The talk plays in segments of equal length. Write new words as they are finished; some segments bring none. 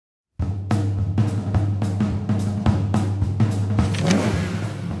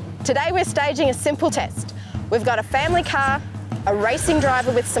Today we're staging a simple test. We've got a family car, a racing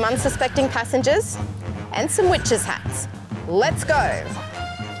driver with some unsuspecting passengers, and some witches' hats. Let's go.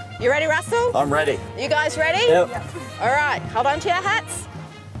 You ready, Russell? I'm ready. You guys ready? Yep. All right, hold on to your hats.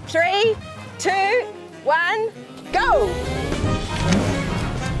 3, 2, 1, go!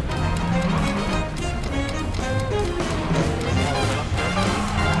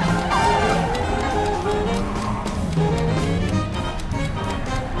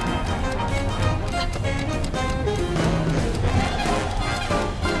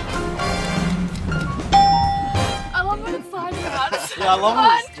 Yeah, I love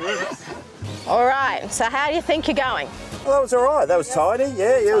this. All right, so how do you think you're going? Well, that was all right. That was tidy.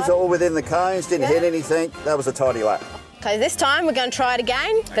 Yeah, it was all within the cones, didn't hit anything. That was a tidy lap. Okay, this time we're going to try it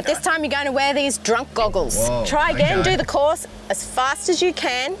again, but this time you're going to wear these drunk goggles. Whoa, try again, okay. do the course as fast as you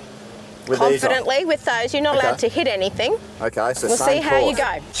can, With confidently with those. You're not allowed to hit anything. Okay, so We'll see how you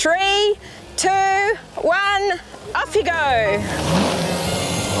go. 3, 2, 1, off you go.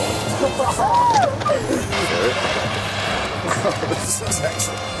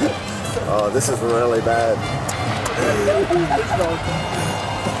 This is really bad.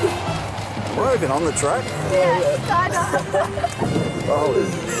 We're even on the track? Yeah, kind of.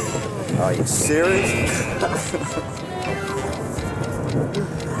 Are you serious?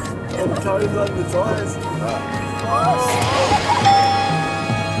 Toes on the tyres.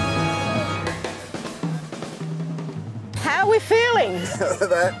 How are we feeling?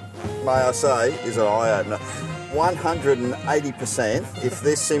 That, may I say, is an eye-opener. 180%. If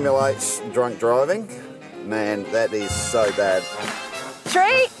this simulates drunk driving, man, that is so bad.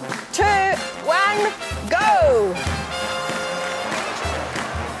 3, 2, 1, go!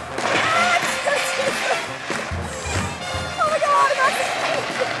 Oh my God!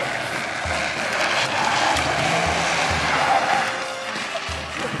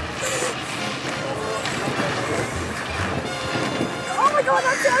 Oh my God,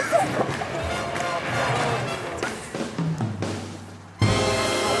 that's it!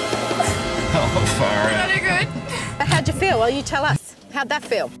 Very good. How'd you feel? Well, you tell us. How'd that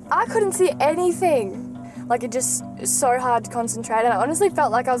feel? I couldn't see anything. Like, it just is so hard to concentrate, and I honestly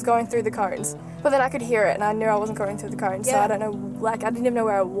felt like I was going through the cones. But then I could hear it, and I knew I wasn't going through the cones, so I don't know, like, I didn't even know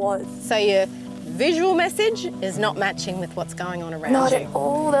where I was. So your visual message is not matching with what's going on around Not you. at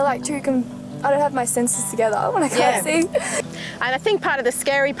all. They're like I don't have my senses together when I can't see. And I think part of the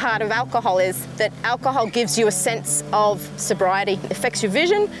scary part of alcohol is that alcohol gives you a sense of sobriety. It affects your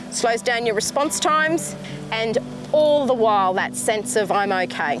vision, slows down your response times, and all the while that sense of I'm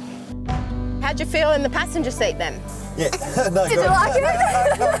okay. How'd you feel in the passenger seat then? Yeah, no Did good. you like it?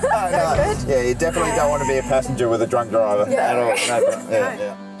 No. Yeah, you definitely don't want to be a passenger with a drunk driver at all.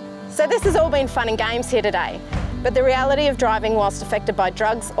 No. So this has all been fun and games here today, but the reality of driving whilst affected by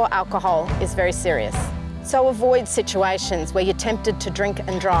drugs or alcohol is very serious. So avoid situations where you're tempted to drink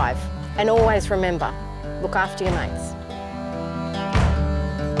and drive, and always remember, look after your mates.